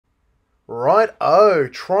Right-o,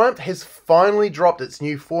 Triumph has finally dropped its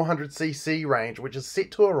new 400cc range, which is set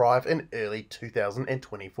to arrive in early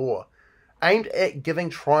 2024. Aimed at giving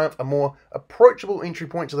Triumph a more approachable entry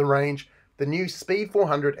point to the range, the new Speed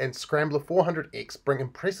 400 and Scrambler 400X bring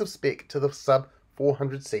impressive spec to the sub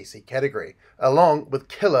 400cc category, along with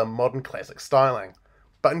killer modern classic styling.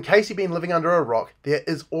 But in case you've been living under a rock, there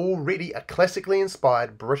is already a classically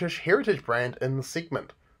inspired British heritage brand in the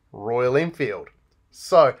segment, Royal Enfield.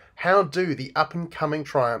 So, how do the up-and-coming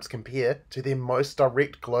Triumphs compare to their most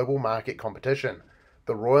direct global market competition,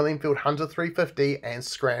 the Royal Enfield Hunter 350 and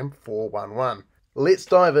SCRAM 411? Let's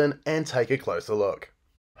dive in and take a closer look.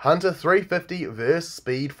 Hunter 350 vs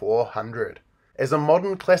Speed 400. As a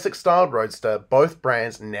modern classic-styled roadster, both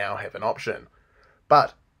brands now have an option.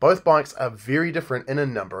 But both bikes are very different in a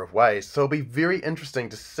number of ways, so it'll be very interesting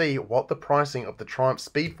to see what the pricing of the Triumph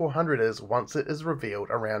Speed 400 is once it is revealed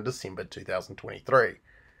around December 2023.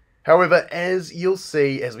 However, as you'll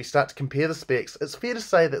see as we start to compare the specs, it's fair to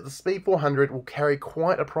say that the Speed 400 will carry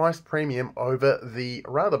quite a price premium over the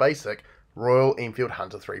rather basic Royal Enfield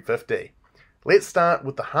Hunter 350. Let's start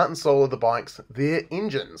with the heart and soul of the bikes, their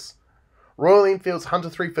engines. Royal Enfield's Hunter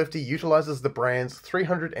 350 utilises the brand's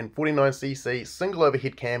 349cc single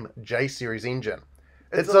overhead cam J-Series engine.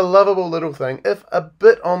 It's a lovable little thing, if a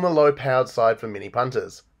bit on the low powered side for many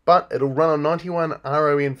punters, but it'll run on 91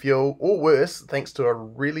 RON fuel or worse thanks to a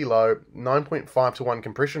really low 9.5:1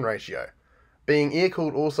 compression ratio. Being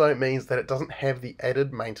air-cooled also means that it doesn't have the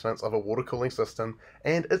added maintenance of a water cooling system,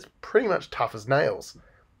 and it's pretty much tough as nails.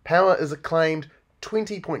 Power is acclaimed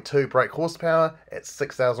 20.2 brake horsepower at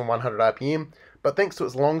 6,100 RPM, but thanks to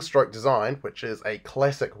its long stroke design, which is a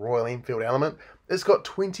classic Royal Enfield element, it's got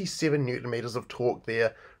 27 Nm of torque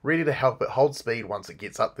there, ready to help it hold speed once it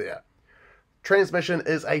gets up there. Transmission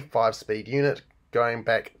is a 5-speed unit, going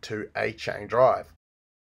back to a chain drive.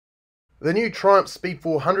 The new Triumph Speed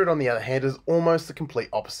 400 on the other hand is almost the complete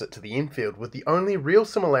opposite to the Enfield, with the only real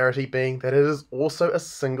similarity being that it is also a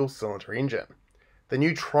single-cylinder engine. The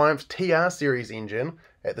new Triumph TR series engine,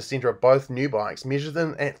 at the centre of both new bikes, measures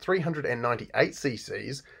in at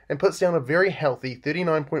 398cc and puts down a very healthy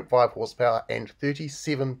 39.5 horsepower and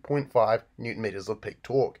 37.5 Nm of peak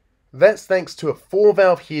torque. That's thanks to a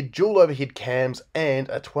 4-valve head dual overhead cams and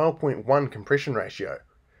a 12.1 compression ratio.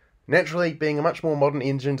 Naturally, being a much more modern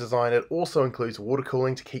engine design, it also includes water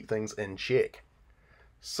cooling to keep things in check.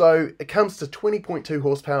 So it comes to 20.2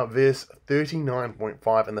 horsepower versus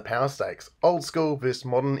 39.5 in the power stakes. Old school versus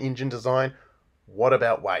modern engine design. What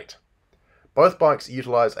about weight? Both bikes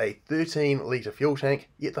utilise a 13-litre fuel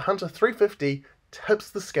tank, yet the Hunter 350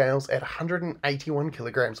 tips the scales at 181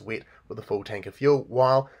 kilograms wet with a full tank of fuel,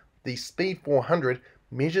 while the Speed 400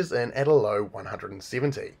 measures in at a low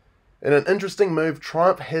 170. In an interesting move,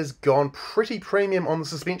 Triumph has gone pretty premium on the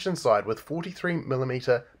suspension side with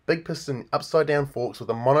 43mm big piston upside down forks with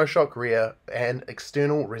a monoshock rear and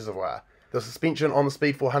external reservoir. The suspension on the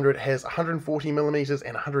Speed 400 has 140mm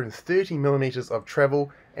and 130mm of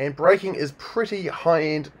travel, and braking is pretty high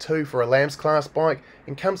end too for a Lambs class bike,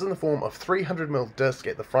 and comes in the form of 300mm disc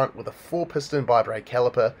at the front with a 4-piston bi-brake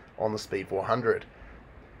caliper on the Speed 400.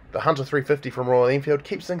 The Hunter 350 from Royal Enfield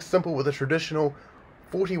keeps things simple with a traditional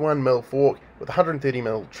 41mm fork with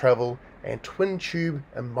 130mm travel and twin tube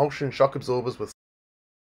emulsion shock absorbers with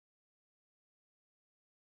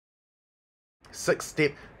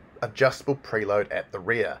 6-step adjustable preload at the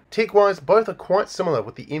rear. Tech-wise, both are quite similar,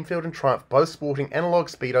 with the Enfield and Triumph both sporting analog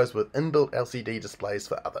speedos with inbuilt LCD displays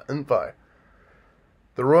for other info.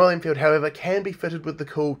 The Royal Enfield, however, can be fitted with the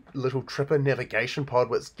cool little Tripper navigation pod,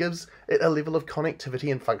 which gives it a level of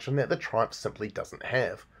connectivity and function that the Triumph simply doesn't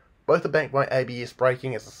have. Both are backed by ABS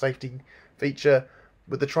braking as a safety feature,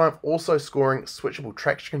 with the Triumph also scoring switchable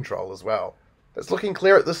traction control as well. It's looking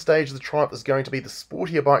clear at this stage the Triumph is going to be the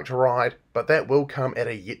sportier bike to ride, but that will come at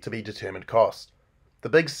a yet-to-be-determined cost. The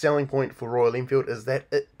big selling point for Royal Enfield is that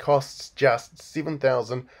it costs just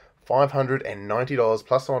 $7,590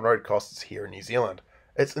 plus on-road costs here in New Zealand.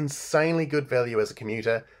 It's insanely good value as a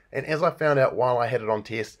commuter, and as I found out while I had it on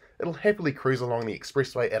test, it'll happily cruise along the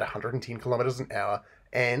expressway at 110 km an hour,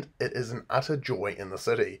 and it is an utter joy in the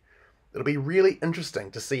city. It'll be really interesting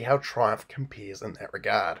to see how Triumph compares in that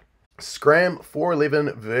regard. SCRAM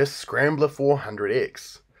 411 vs Scrambler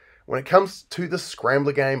 400X. When it comes to the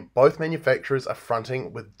Scrambler game, both manufacturers are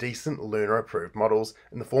fronting with decent Lunar-approved models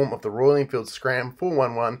in the form of the Royal Enfield SCRAM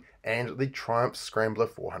 411 and the Triumph Scrambler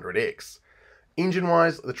 400X.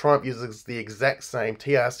 Engine-wise, the Triumph uses the exact same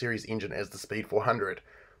TR series engine as the Speed 400.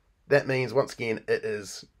 That means, once again, it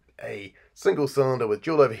is a single cylinder with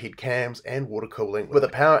dual overhead cams and water cooling with a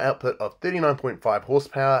power output of 39.5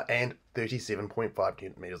 horsepower and 37.5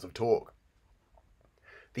 Nm of torque.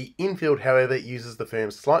 The Enfield, however, uses the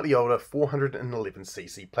firm's slightly older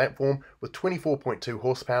 411cc platform with 24.2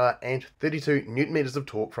 horsepower and 32 Nm of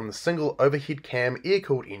torque from the single overhead cam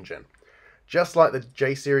air-cooled engine. Just like the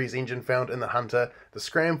J-Series engine found in the Hunter, the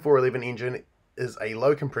SCRAM 411 engine is a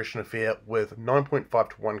low compression affair with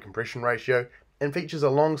 9.5:1 compression ratio and features a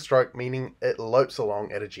long stroke, meaning it lopes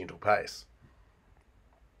along at a gentle pace.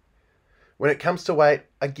 When it comes to weight,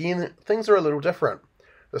 again, things are a little different.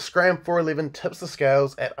 The SCRAM 411 tips the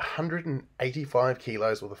scales at 185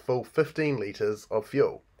 kilos with a full 15 litres of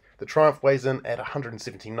fuel. The Triumph weighs in at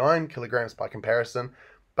 179 kilograms by comparison,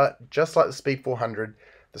 but just like the Speed 400,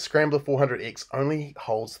 the Scrambler 400X only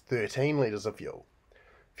holds 13 litres of fuel.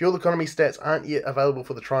 Fuel economy stats aren't yet available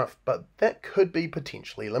for the Triumph, but that could be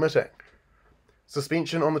potentially limiting.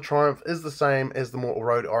 Suspension on the Triumph is the same as the more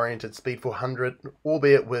road-oriented Speed 400,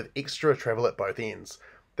 albeit with extra travel at both ends.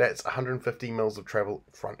 That's 150mm of travel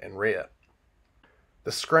front and rear.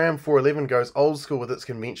 The SCRAM 411 goes old school with its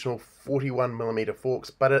conventional 41mm forks,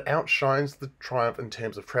 but it outshines the Triumph in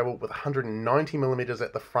terms of travel with 190mm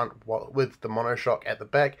at the front, with the monoshock at the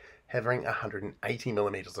back having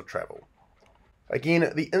 180mm of travel.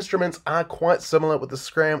 Again, the instruments are quite similar, with the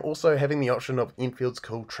SCRAM also having the option of Enfield's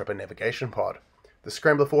cool Tripper navigation pod. The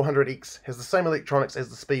Scrambler 400X has the same electronics as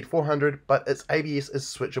the Speed 400, but its ABS is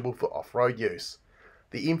switchable for off-road use.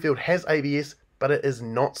 The Enfield has ABS, but it is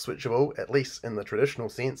not switchable, at least in the traditional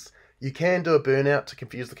sense. You can do a burnout to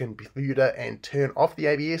confuse the computer and turn off the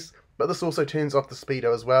ABS, but this also turns off the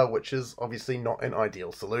speedo as well, which is obviously not an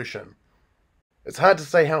ideal solution. It's hard to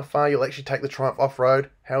say how far you'll actually take the Triumph off-road.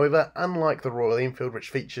 However, unlike the Royal Enfield, which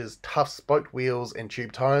features tough spoked wheels and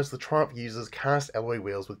tube tyres, the Triumph uses cast alloy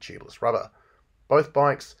wheels with tubeless rubber. Both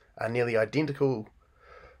bikes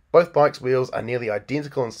wheels are nearly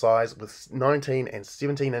identical in size, with 19 and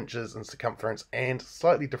 17 inches in circumference and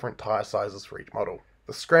slightly different tyre sizes for each model.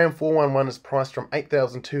 The SCRAM 411 is priced from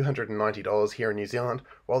 $8,290 here in New Zealand,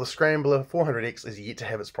 while the Scrambler 400X is yet to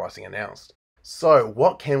have its pricing announced. So,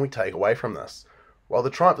 what can we take away from this? While the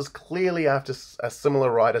Triumph is clearly after a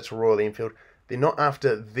similar rider to Royal Enfield, they're not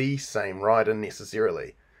after the same rider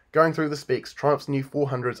necessarily. Going through the specs, Triumph's new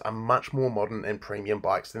 400s are much more modern and premium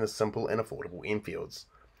bikes than the simple and affordable Enfields.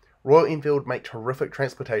 Royal Enfield make terrific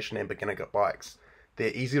transportation and beginner bikes.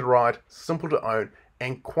 They're easy to ride, simple to own,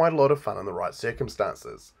 and quite a lot of fun in the right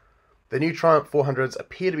circumstances. The new Triumph 400s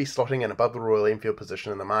appear to be slotting in above the Royal Enfield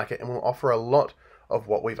position in the market and will offer a lot of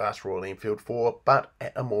what we've asked Royal Enfield for, but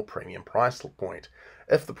at a more premium price point.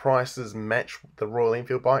 If the prices match the Royal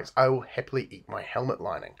Enfield bikes, I will happily eat my helmet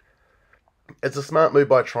lining. It's a smart move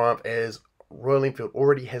by Triumph, as Royal Enfield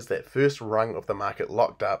already has that first rung of the market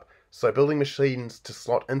locked up, so building machines to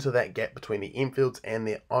slot into that gap between the Enfields and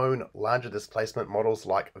their own larger displacement models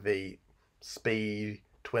like the Speed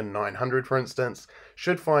Twin 900 for instance,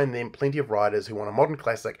 should find them plenty of riders who want a modern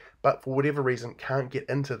classic but for whatever reason can't get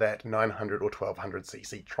into that 900 or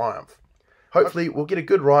 1200cc Triumph. Hopefully we'll get a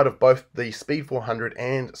good ride of both the Speed 400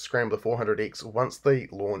 and Scrambler 400X once they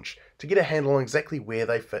launch to get a handle on exactly where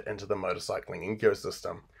they fit into the motorcycling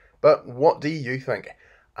ecosystem. But what do you think?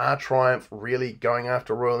 Are Triumph really going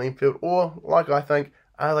after Royal Enfield, or, like I think,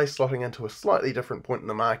 are they slotting into a slightly different point in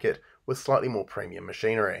the market with slightly more premium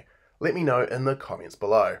machinery? Let me know in the comments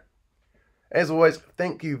below. As always,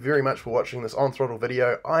 thank you very much for watching this On Throttle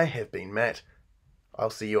video. I have been Matt. I'll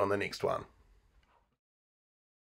see you on the next one.